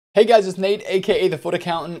Hey guys, it's Nate, aka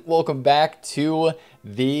TheFutAccountant. Welcome back to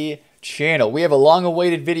the channel. We have a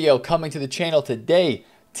long-awaited video coming to the channel today.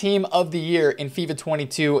 Team of the Year in FIFA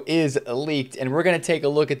 22 is leaked, and we're going to take a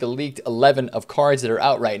look at the leaked 11 of cards that are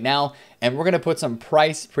out right now, and we're going to put some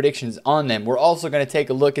price predictions on them. We're also going to take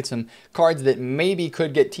a look at some cards that maybe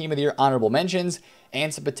could get Team of the Year honorable mentions,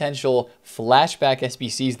 and some potential flashback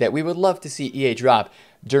SBCs that we would love to see EA drop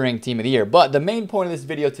during Team of the Year. But the main point of this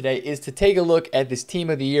video today is to take a look at this Team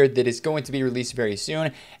of the Year that is going to be released very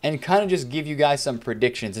soon and kind of just give you guys some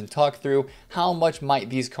predictions and talk through how much might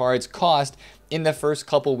these cards cost in the first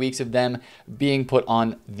couple weeks of them being put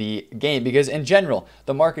on the game, because in general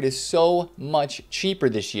the market is so much cheaper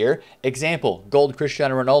this year. Example, gold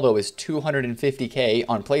Cristiano Ronaldo is 250k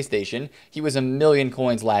on PlayStation. He was 1 million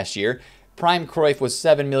coins last year. Prime Cruyff was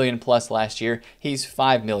 7 million plus last year. He's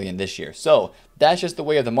 5 million this year. So that's just the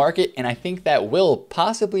way of the market, and I think that will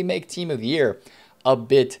possibly make Team of the Year a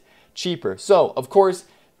bit cheaper. So, of course,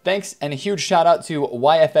 thanks and a huge shout out to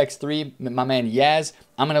YFX3, my man Yaz.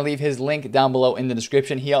 I'm going to leave his link down below in the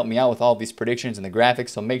description. He helped me out with all these predictions and the graphics,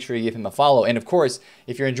 so make sure you give him a follow. And of course,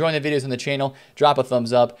 if you're enjoying the videos on the channel, drop a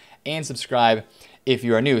thumbs up and subscribe if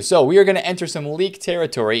you are new. So we are going to enter some leak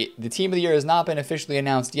territory. The Team of the Year has not been officially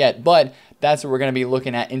announced yet, but that's what we're going to be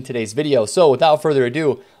looking at in today's video. So without further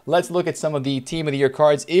ado, let's look at some of the Team of the Year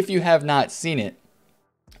cards. If you have not seen it,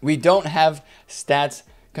 we don't have stats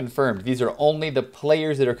confirmed. These are only the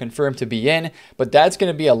players that are confirmed to be in, but that's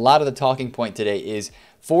going to be a lot of the talking point today is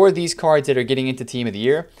for these cards that are getting into Team of the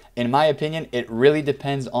Year. In my opinion, it really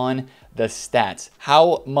depends on the stats,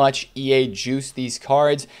 how much EA juiced these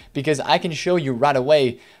cards, because I can show you right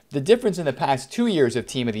away the difference in the past 2 years of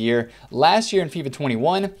Team of the Year. Last year in FIFA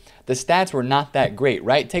 21, the stats were not that great,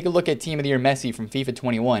 right? Take a look at Team of the Year Messi from FIFA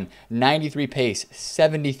 21, 93 pace,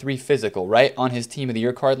 73 physical, right, on his Team of the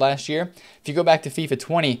Year card last year. If you go back to FIFA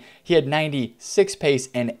 20, he had 96 pace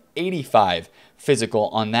and 85 physical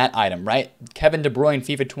on that item, right? Kevin De Bruyne,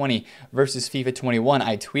 FIFA 20 versus FIFA 21.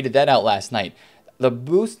 I tweeted that out last night. The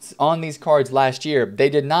boosts on these cards last year, they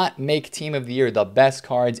did not make Team of the Year the best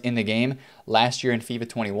cards in the game last year in FIFA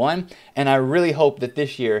 21, and I really hope that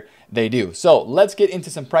this year they do. So let's get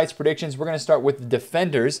into some price predictions. We're going to start with the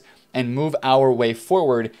defenders and move our way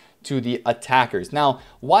forward to the attackers. Now,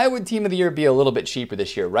 why would Team of the Year be a little bit cheaper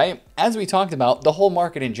this year, right? As we talked about, the whole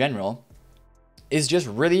market in general is just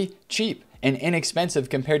really cheap and inexpensive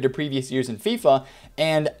compared to previous years in FIFA,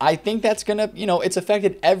 and I think that's gonna, it's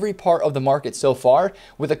affected every part of the market so far,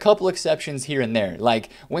 with a couple exceptions here and there, like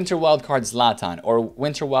Winter Wildcards Zlatan or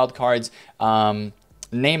Winter Wildcards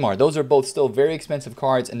Neymar. Those are both still very expensive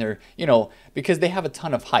cards, and they're, because they have a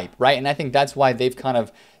ton of hype, right? And I think that's why they've kind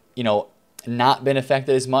of, not been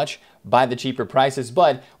affected as much by the cheaper prices.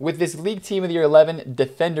 But with this league Team of the Year 11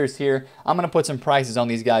 defenders here, I'm going to put some prices on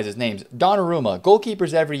these guys' names. Donnarumma,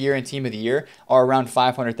 goalkeepers every year in Team of the Year are around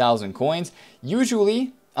 500,000 coins.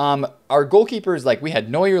 Usually, our goalkeepers, like we had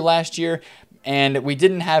Neuer last year, and we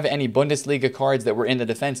didn't have any Bundesliga cards that were in the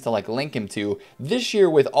defense to like link him to. This year,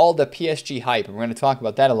 with all the PSG hype, and we're going to talk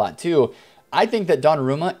about that a lot too, I think that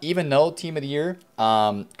Donnarumma, even though Team of the Year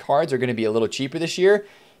cards are going to be a little cheaper this year,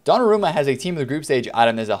 Donnarumma has a Team of the Group Stage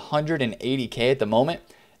item that's 180k at the moment.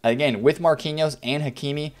 Again, with Marquinhos and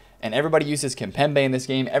Hakimi, and everybody uses Kimpembe in this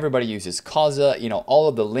game. Everybody uses Kaza. All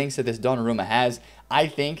of the links that this Donnarumma has. I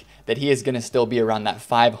think that he is going to still be around that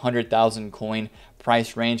 500,000 coin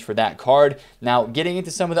price range for that card. Now, getting into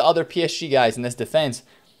some of the other PSG guys in this defense,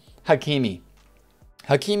 Hakimi.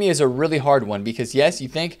 Hakimi is a really hard one because, yes, you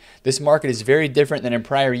think this market is very different than in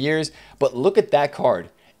prior years, but look at that card.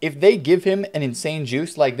 If they give him an insane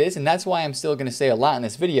juice like this, and that's why I'm still going to say a lot in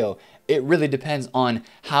this video, it really depends on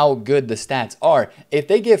how good the stats are. If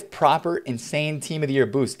they give proper, insane Team of the Year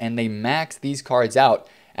boosts and they max these cards out,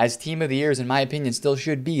 as Team of the Years, in my opinion, still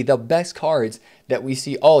should be the best cards that we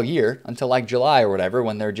see all year until like July or whatever,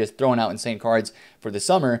 when they're just throwing out insane cards for the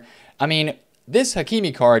summer. I mean, this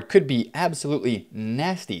Hakimi card could be absolutely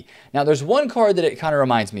nasty. Now, there's one card that it kind of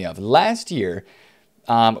reminds me of. Last year,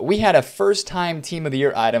 we had a first-time Team of the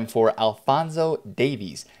Year item for Alphonso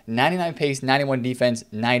Davies. 99 pace, 91 defense,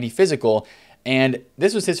 90 physical. And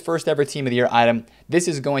this was his first ever Team of the Year item. This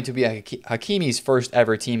is going to be Hakimi's first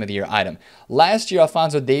ever Team of the Year item. Last year,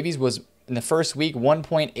 Alphonso Davies was, in the first week,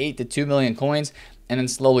 1.8 to 2 million coins, and then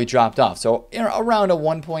slowly dropped off. So around a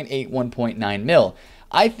 1.8, 1.9 mil.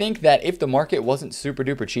 I think that if the market wasn't super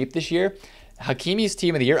duper cheap this year, Hakimi's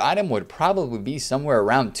Team of the Year item would probably be somewhere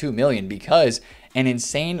around 2 million, because an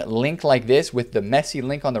insane link like this with the Messi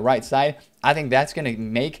link on the right side, I think that's going to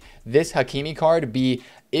make this Hakimi card be,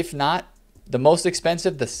 if not the most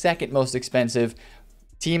expensive, the second most expensive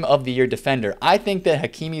Team of the Year defender. I think that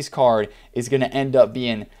Hakimi's card is going to end up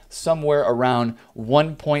being somewhere around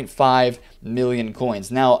 1.5 million coins.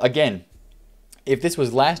 Now, again, if this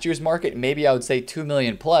was last year's market, maybe I would say 2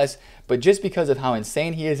 million plus, but just because of how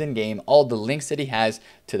insane he is in game, all the links that he has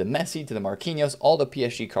to the Messi, to the Marquinhos, all the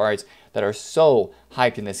PSG cards that are so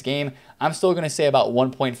hyped in this game, I'm still going to say about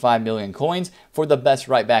 1.5 million coins for the best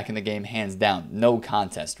right back in the game, hands down. No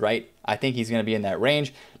contest, right? I think he's going to be in that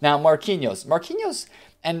range. Now, Marquinhos,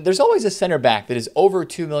 and there's always a center back that is over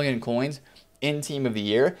 2 million coins in Team of the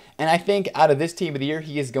Year, and I think out of this Team of the Year,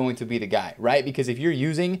 he is going to be the guy, right? Because if you're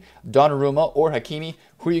using Donnarumma or Hakimi,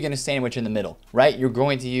 who are you going to sandwich in the middle, right? You're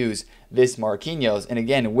going to use this Marquinhos, and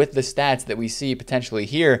again, with the stats that we see potentially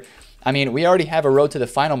here, I mean, we already have a road to the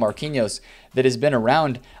final Marquinhos that has been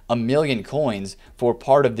around 1 million coins for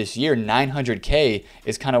part of this year. 900K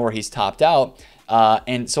is kind of where he's topped out.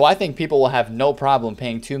 And so I think people will have no problem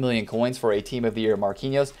paying 2 million coins for a Team of the Year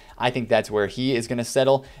Marquinhos. I think that's where he is going to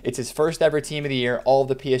settle. It's his first ever Team of the Year, all of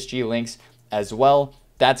the PSG links as well.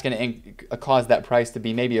 That's going to cause that price to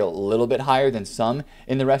be maybe a little bit higher than some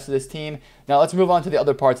in the rest of this team. Now let's move on to the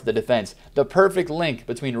other parts of the defense. The perfect link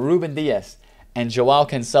between Ruben Dias and Joao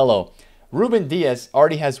Cancelo. Ruben Dias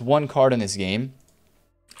already has one card in this game.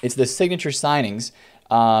 It's the signature signings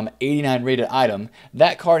 89 rated item.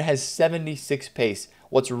 That card has 76 pace.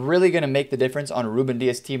 What's really going to make the difference on a Ruben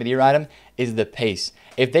Dias Team of the Year item is the pace.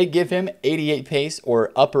 If they give him 88 pace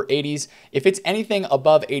or upper 80s, if it's anything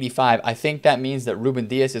above 85, I think that means that Ruben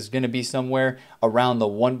Dias is going to be somewhere around the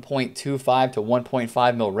 1.25 to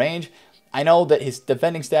 1.5 mil range. I know that his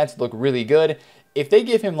defending stats look really good. If they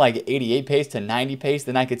give him like 88 pace to 90 pace,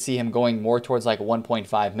 then I could see him going more towards like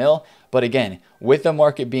 1.5 mil. But again, with the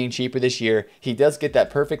market being cheaper this year, he does get that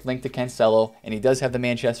perfect link to Cancelo, and he does have the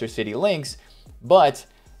Manchester City links. But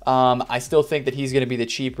I still think that he's going to be the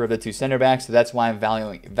cheaper of the two center backs, so that's why I'm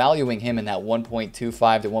valuing him in that 1.25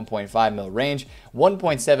 to 1.5 mil range,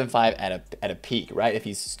 1.75 at a peak, right? If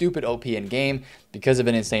he's stupid OP in game because of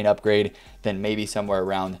an insane upgrade, then maybe somewhere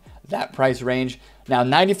around that price range. Now,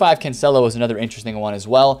 95 Cancelo is another interesting one as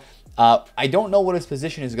well. I don't know what his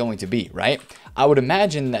position is going to be, right? I would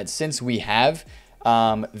imagine that since we have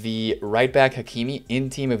the right back Hakimi in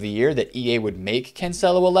Team of the Year, that EA would make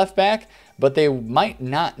Cancelo a left back, but they might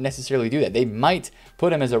not necessarily do that. They might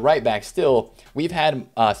put him as a right back still. We've had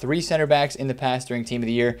 3 center backs in the past during Team of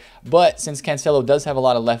the Year, but since Cancelo does have a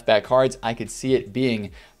lot of left back cards, I could see it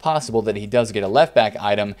being possible that he does get a left back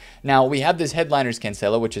item. Now, we have this Headliners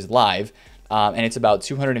Cancelo, which is live, and it's about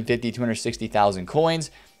 250, 260,000 coins.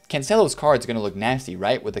 Cancelo's card is going to look nasty,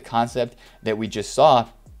 right, with the concept that we just saw.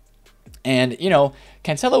 And, you know,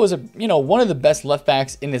 Cancelo is one of the best left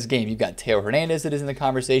backs in this game. You've got Theo Hernandez that is in the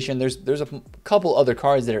conversation. There's a couple other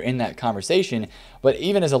cards that are in that conversation. But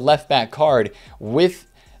even as a left back card, with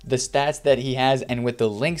the stats that he has and with the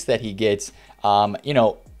links that he gets,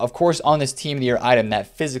 of course, on this Team of the Year item, that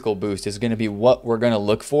physical boost is going to be what we're going to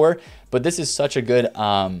look for. But this is such a good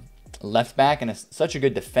left back and such a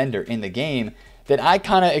good defender in the game that I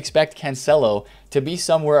kind of expect Cancelo to be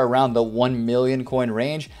somewhere around the 1 million coin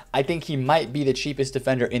range. I think he might be the cheapest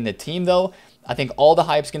defender in the team, though. I think all the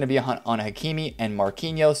hype's going to be on Hakimi and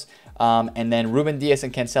Marquinhos. And then Ruben Dias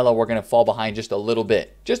and Cancelo, we're going to fall behind just a little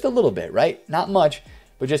bit. Just a little bit, right? Not much,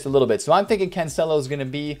 but just a little bit. So I'm thinking Cancelo is going to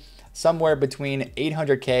be somewhere between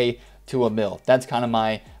 800K to a mil. That's kind of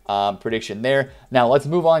my prediction there. Now, let's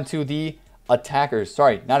move on to the attackers.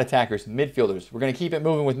 Sorry, not attackers, midfielders. We're going to keep it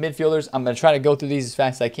moving with midfielders. I'm going to try to go through these as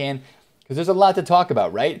fast as I can because there's a lot to talk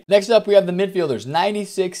about, right? Next up, we have the midfielders.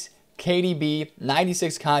 96 KDB,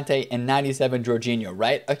 96 Conte, and 97 Jorginho,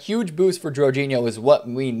 right? A huge boost for Jorginho is what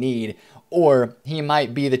we need, or he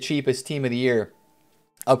might be the cheapest Team of the Year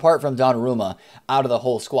apart from Donnarumma out of the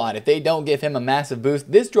whole squad. If they don't give him a massive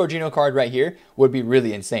boost, this Jorginho card right here would be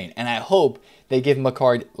really insane. And I hope they give him a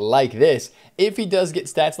card like this. If he does get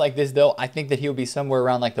stats like this, though, I think that he'll be somewhere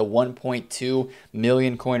around like the 1.2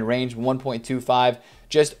 million coin range, 1.25,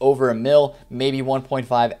 just over a mil, maybe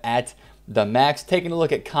 1.5 at the max. Taking a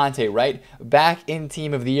look at Conte, right? Back in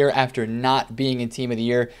Team of the Year after not being in Team of the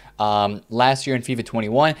Year last year in FIFA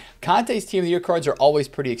 21. Conte's Team of the Year cards are always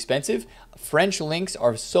pretty expensive. French links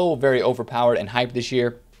are so very overpowered and hyped this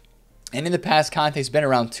year. And in the past, Conte's been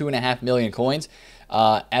around 2.5 million coins.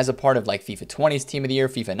 As a part of like FIFA 20's Team of the Year,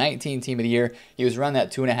 FIFA 19 Team of the Year, he was around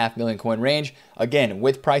that 2.5 million coin range. Again,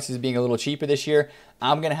 with prices being a little cheaper this year,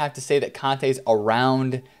 I'm going to have to say that Conte's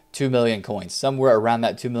around 2 million coins, somewhere around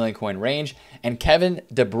that 2 million coin range. And Kevin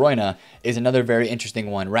De Bruyne is another very interesting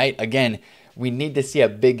one, right? Again, we need to see a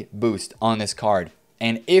big boost on this card.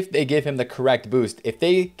 And if they give him the correct boost, if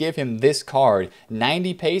they give him this card,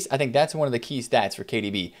 90 pace, I think that's one of the key stats for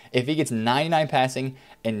KDB. If he gets 99 passing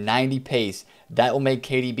and 90 pace, that will make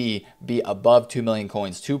KDB be above 2 million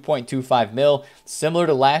coins, 2.25 mil, similar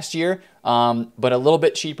to last year, but a little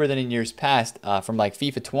bit cheaper than in years past from like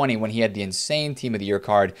FIFA 20 when he had the insane Team of the Year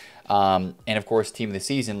card and, of course, Team of the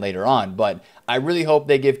Season later on. But I really hope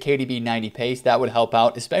they give KDB 90 pace. That would help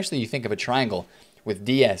out, especially you think of a triangle with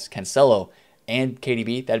DS, Cancelo, and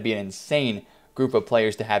KDB. That'd be an insane group of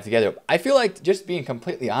players to have together. I feel like, just being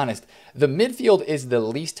completely honest, the midfield is the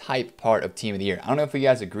least hype part of Team of the Year. I don't know if you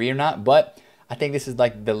guys agree or not, but I think this is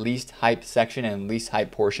like the least hype section and least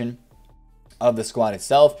hype portion of the squad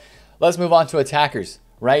itself. Let's move on to attackers,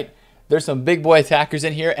 right? There's some big boy attackers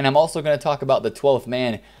in here, and I'm also going to talk about the 12th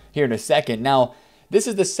man here in a second. Now, this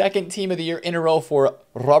is the second Team of the Year in a row for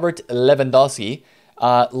Robert Lewandowski.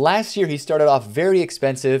 Last year, he started off very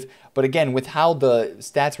expensive, but again, with how the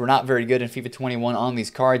stats were not very good in FIFA 21 on these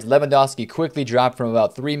cards, Lewandowski quickly dropped from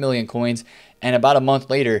about 3 million coins, and about a month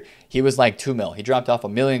later, he was like 2 mil. He dropped off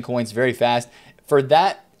 1 million coins very fast. For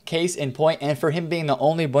that case in point, and for him being the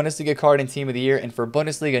only Bundesliga card in Team of the Year, and for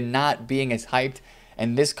Bundesliga not being as hyped,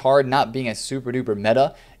 and this card not being as super duper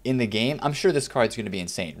meta in the game, I'm sure this card's going to be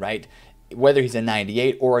insane, right? Whether he's a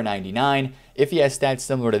 98 or a 99, if he has stats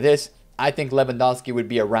similar to this, I think Lewandowski would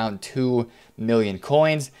be around 2 million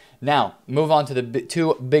coins. Now, move on to the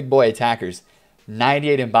two big boy attackers.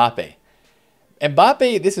 98 Mbappe.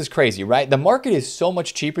 Mbappe, this is crazy, right? The market is so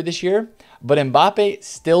much cheaper this year, but Mbappe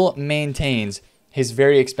still maintains his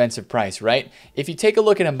very expensive price, right? If you take a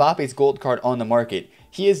look at Mbappe's gold card on the market,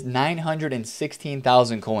 he is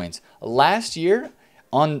 916,000 coins. Last year,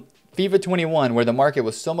 on FIFA 21, where the market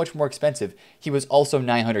was so much more expensive, he was also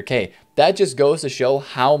 900k. That just goes to show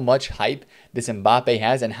how much hype this Mbappe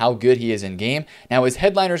has and how good he is in game. Now, his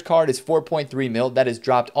headliners card is 4.3 mil. That has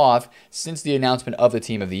dropped off since the announcement of the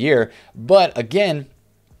Team of the Year. But again,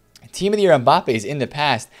 Team of the Year Mbappe's in the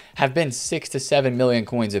past have been 6 to 7 million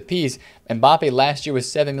coins apiece. Mbappe last year was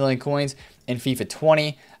 7 million coins. In FIFA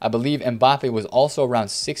 20, I believe Mbappe was also around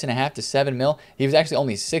 6.5 to 7 mil. He was actually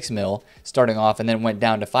only 6 mil starting off and then went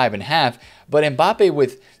down to 5.5. But Mbappe,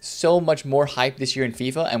 with so much more hype this year in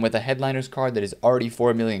FIFA and with a headliners card that is already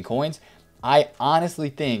 4 million coins, I honestly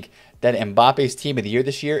think that Mbappe's Team of the Year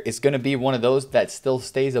this year is going to be one of those that still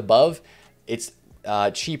stays above its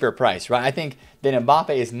cheaper price, right? I think that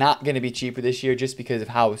Mbappe is not going to be cheaper this year just because of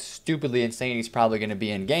how stupidly insane he's probably going to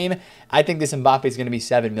be in game. I think this Mbappe is going to be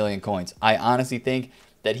 7 million coins. I honestly think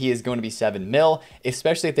that he is going to be 7 mil,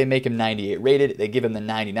 especially if they make him 98 rated. They give him the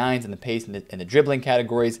 99s and the pace and the dribbling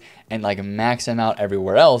categories and like max him out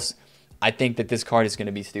everywhere else. I think that this card is going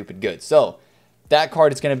to be stupid good. So that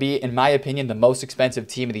card is going to be, in my opinion, the most expensive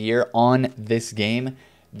Team of the Year on this game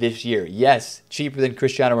this year. Yes, cheaper than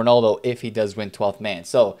Cristiano Ronaldo if he does win 12th man.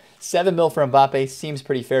 So 7 mil for Mbappe seems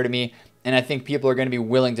pretty fair to me, and I think people are going to be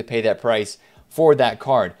willing to pay that price for that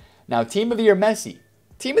card. Now, Team of the Year Messi.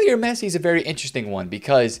 Team of the Year Messi is a very interesting one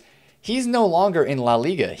because he's no longer in La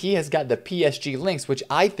Liga. He has got the PSG links, which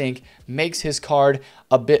I think makes his card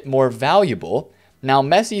a bit more valuable. Now,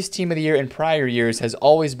 Messi's Team of the Year in prior years has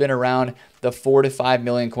always been around the 4 to 5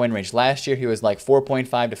 million coin range. Last year, he was like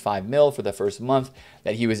 4.5 to 5 mil for the first month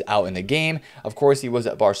that he was out in the game. Of course, he was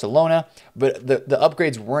at Barcelona, but the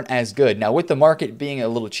upgrades weren't as good. Now, with the market being a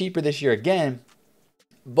little cheaper this year again,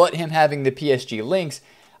 but him having the PSG links,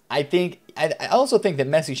 I also think that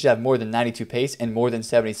Messi should have more than 92 pace and more than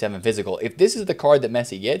 77 physical. If this is the card that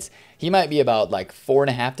Messi gets, he might be about like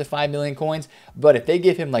 4.5 to 5 million coins. But if they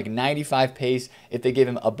give him like 95 pace, if they give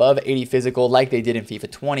him above 80 physical, like they did in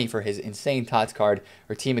FIFA 20 for his insane TOTS card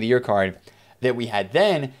or Team of the Year card that we had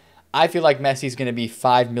then, I feel like Messi's going to be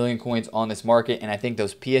 5 million coins on this market. And I think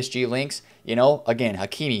those PSG links, you know, again,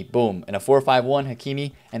 Hakimi, boom. And a 4-5-1,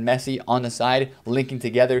 Hakimi and Messi on the side, linking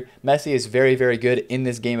together. Messi is very, very good in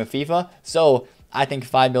this game of FIFA. So I think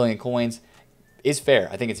 5 million coins is fair.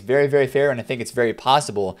 I think it's very, very fair. And I think it's very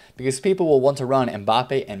possible because people will want to run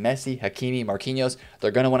Mbappe and Messi, Hakimi, Marquinhos.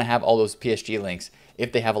 They're going to want to have all those PSG links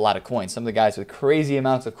if they have a lot of coins. Some of the guys with crazy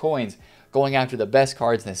amounts of coins going after the best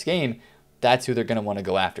cards in this game, that's who they're going to want to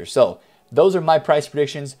go after. So those are my price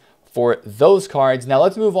predictions for those cards. Now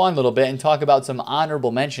let's move on a little bit and talk about some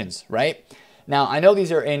honorable mentions, right? Now I know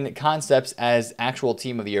these are in concepts as actual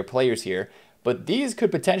Team of the Year players here, but these could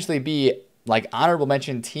potentially be like honorable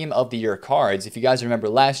mention Team of the Year cards. If you guys remember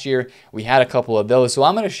last year, we had a couple of those. So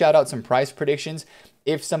I'm going to shout out some price predictions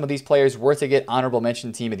if some of these players were to get honorable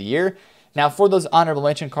mention Team of the Year. Now for those honorable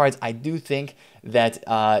mention cards, I do think that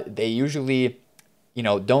they usually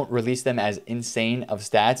don't release them as insane of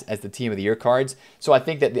stats as the Team of the Year cards. So I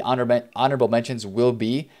think that the honorable mentions will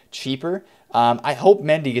be cheaper. I hope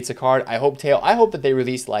Mendy gets a card. I hope that they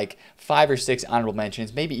release like 5 or 6 honorable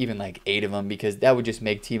mentions, maybe even like 8 of them, because that would just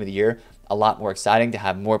make Team of the Year a lot more exciting to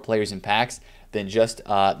have more players in packs than just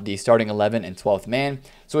the starting 11 and 12th man.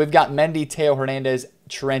 So we've got Mendy, Teo Hernandez,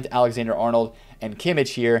 Trent Alexander-Arnold, and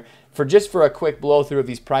Kimmich here. For a quick blow through of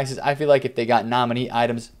these prices, I feel like if they got nominee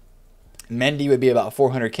items, Mendy would be about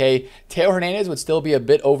 400K. Teo Hernandez would still be a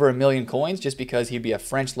bit over 1 million coins just because he'd be a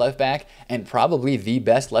French left back and probably the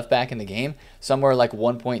best left back in the game, somewhere like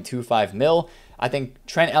 1.25 mil. I think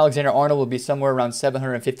Trent Alexander-Arnold will be somewhere around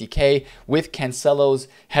 750K with Cancelo's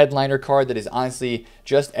headliner card that is honestly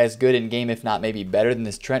just as good in game, if not maybe better than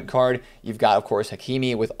this Trent card. You've got, of course,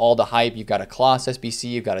 Hakimi with all the hype. You've got a Klaus SBC.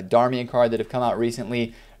 You've got a Darmian card that have come out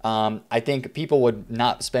recently. I think people would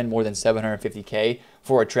not spend more than 750K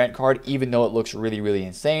for a Trent card, even though it looks really, really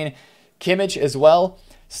insane. Kimmich as well,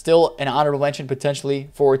 still an honorable mention potentially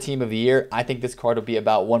for Team of the Year. I think this card will be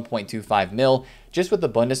about 1.25 mil, just with the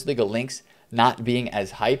Bundesliga links not being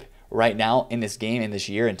as hype right now in this game, in this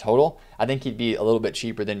year in total. I think he'd be a little bit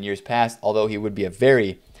cheaper than years past, although he would be a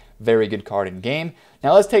very, very good card in game.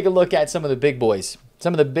 Now let's take a look at some of the big boys.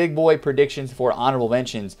 Some of the big boy predictions for honorable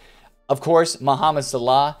mentions. Of course, Mohamed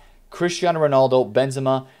Salah, Cristiano Ronaldo,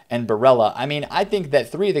 Benzema, and Barella. I mean, I think that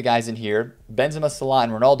 3 of the guys in here, Benzema, Salah,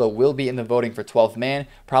 and Ronaldo, will be in the voting for 12th man.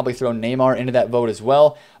 Probably throw Neymar into that vote as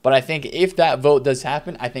well. But I think if that vote does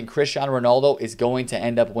happen, I think Cristiano Ronaldo is going to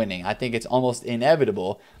end up winning. I think it's almost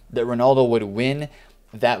inevitable that Ronaldo would win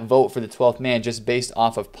that vote for the 12th man just based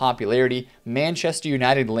off of popularity. Manchester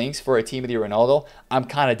United links for a Team of the Year Ronaldo, I'm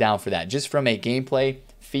kind of down for that. Just from a gameplay,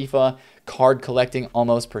 FIFA, card collecting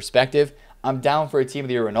almost perspective, I'm down for a Team of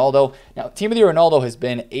the Year Ronaldo. Now, Team of the Year Ronaldo has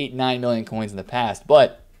been 8-9 million coins in the past,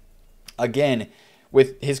 but again,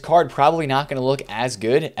 with his card probably not going to look as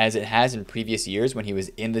good as it has in previous years when he was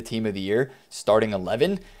in the Team of the Year starting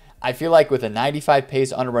 11, I feel like with a 95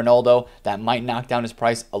 pace on a Ronaldo, that might knock down his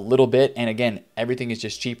price a little bit. And again, everything is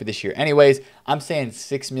just cheaper this year anyways. I'm saying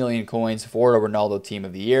 6 million coins for a Ronaldo Team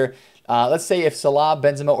of the Year. Let's say if Salah,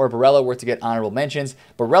 Benzema, or Barella were to get honorable mentions,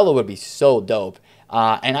 Barella would be so dope.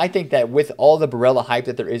 And I think that with all the Barella hype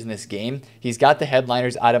that there is in this game, he's got the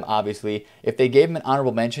headliners item, obviously. If they gave him an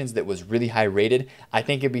honorable mentions that was really high rated, I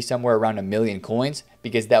think it'd be somewhere around 1 million coins,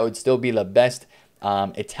 because that would still be the best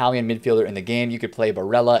Italian midfielder in the game. You could play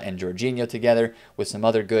Barella and Jorginho together with some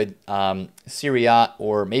other good Serie A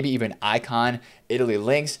or maybe even Icon Italy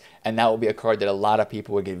links, and that would be a card that a lot of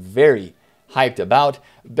people would get very hyped about.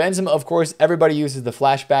 Benzema, of course, everybody uses the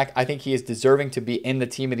flashback. I think he is deserving to be in the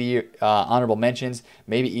Team of the Year honorable mentions,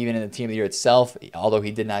 maybe even in the Team of the Year itself, although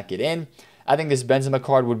he did not get in. I think this Benzema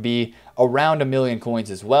card would be around 1 million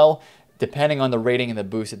coins as well, depending on the rating and the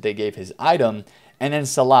boost that they gave his item. And then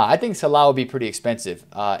Salah. I think Salah would be pretty expensive.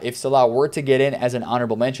 If Salah were to get in as an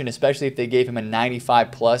honorable mention, especially if they gave him a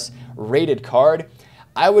 95 plus rated card,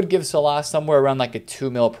 I would give Salah somewhere around like a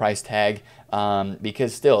 2 mil price tag.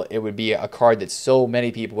 Because still, it would be a card that so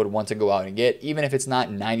many people would want to go out and get, even if it's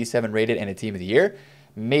not 97 rated in a Team of the Year.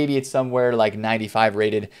 Maybe it's somewhere like 95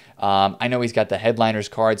 rated. I know he's got the headliners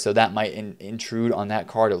card, so that might intrude on that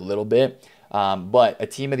card a little bit. But a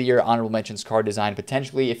Team of the Year honorable mentions card design,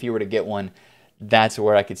 potentially, if you were to get one, that's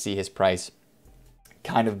where I could see his price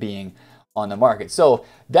kind of being on the market. So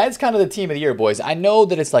that's kind of the Team of the Year, boys. I know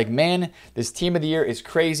that it's like, man, this Team of the Year is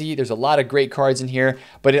crazy. There's a lot of great cards in here,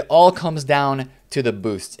 but it all comes down to the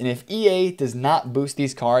boosts. And if EA does not boost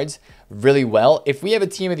these cards really well, if we have a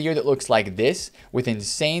Team of the Year that looks like this with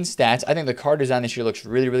insane stats, I think the card design this year looks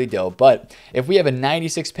really, really dope. But if we have a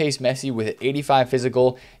 96 pace Messi with 85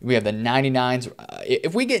 physical, we have the 99s.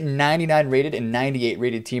 If we get 99 rated and 98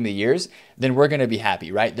 rated Team of the Years, then we're going to be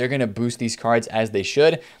happy, right? They're going to boost these cards as they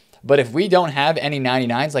should. But if we don't have any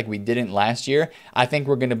 99s like we didn't last year, I think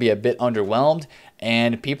we're going to be a bit underwhelmed,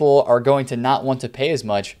 and people are going to not want to pay as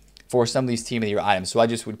much for some of these Team of the Year items. So I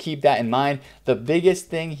just would keep that in mind. The biggest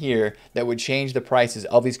thing here that would change the prices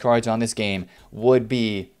of these cards on this game would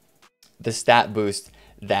be the stat boost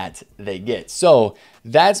that they get. So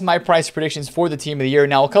that's my price predictions for the Team of the Year.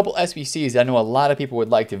 Now, a couple SBCs I know a lot of people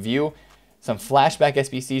would like to view, some flashback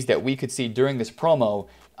SBCs that we could see during this promo.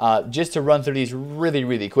 Just to run through these really,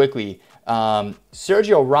 really quickly,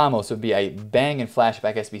 Sergio Ramos would be a bang and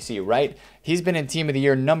flashback SBC, right? He's been in Team of the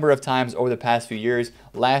Year a number of times over the past few years.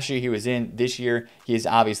 Last year he was in. This year he is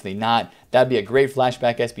obviously not. That'd be a great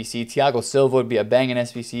flashback SBC. Thiago Silva would be a banging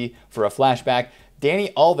SBC for a flashback.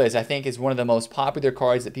 Dani Alves, I think, is one of the most popular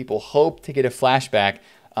cards that people hope to get a flashback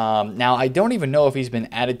Now, I don't even know if he's been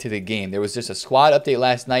added to the game. There was just a squad update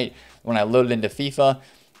last night when I loaded into FIFA.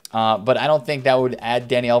 But I don't think that would add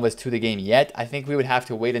Dani Alves to the game yet. I think we would have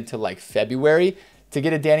to wait until like February to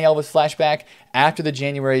get a Dani Alves flashback after the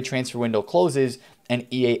January transfer window closes and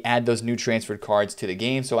EA add those new transferred cards to the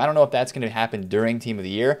game. So I don't know if that's going to happen during Team of the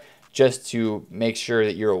Year, just to make sure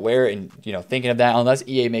that you're aware and, you know, thinking of that, unless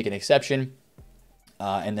EA make an exception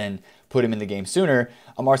and then put him in the game sooner.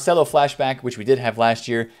 A Marcelo flashback, which we did have last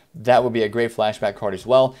year, that would be a great flashback card as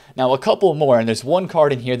well. Now, a couple more, and there's one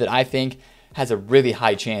card in here that I think has a really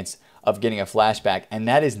high chance of getting a flashback, and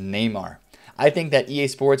that is Neymar. I think that EA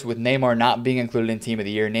Sports, with Neymar not being included in Team of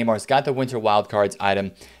the Year, Neymar's got the Winter Wildcards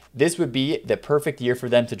item. This would be the perfect year for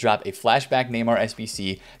them to drop a flashback Neymar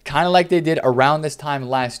SBC, kind of like they did around this time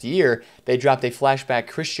last year. They dropped a flashback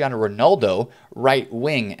Cristiano Ronaldo right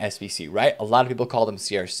wing SBC, right? A lot of people called him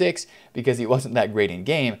CR6 because he wasn't that great in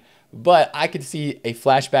game, but I could see a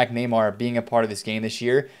flashback Neymar being a part of this game this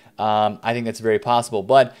year. I think that's very possible,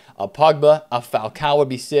 but a Pogba, a Falcao would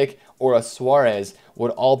be sick, or a Suarez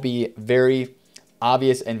would all be very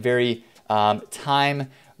obvious and very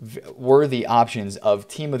time-worthy options of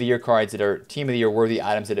Team of the Year cards that are Team of the Year worthy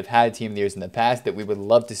items that have had Team of the Years in the past that we would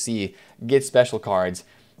love to see get special cards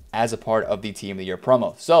as a part of the Team of the Year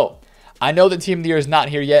promo. So I know the Team of the Year is not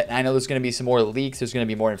here yet. I know there's going to be some more leaks. There's going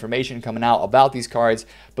to be more information coming out about these cards,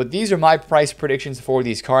 but these are my price predictions for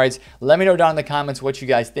these cards. Let me know down in the comments what you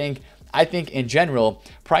guys think. I think in general,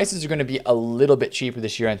 prices are going to be a little bit cheaper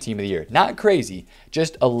this year on Team of the Year. Not crazy,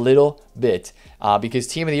 just a little bit, because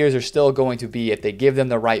Team of the Years are still going to be, if they give them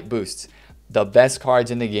the right boosts, the best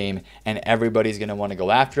cards in the game, and everybody's going to want to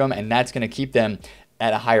go after them, and that's going to keep them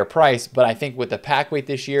at a higher price. But I think with the pack weight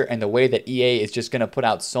this year and the way that EA is just going to put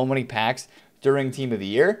out so many packs during Team of the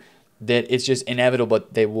Year, that it's just inevitable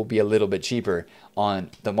they will be a little bit cheaper on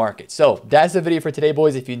the market. So that's the video for today,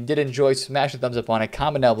 boys. If you did enjoy, smash the thumbs up on it,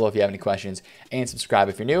 comment down below if you have any questions, and subscribe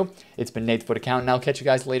if you're new. It's been Nate the Foot Accountant, and I'll catch you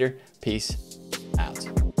guys later. Peace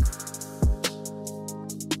out.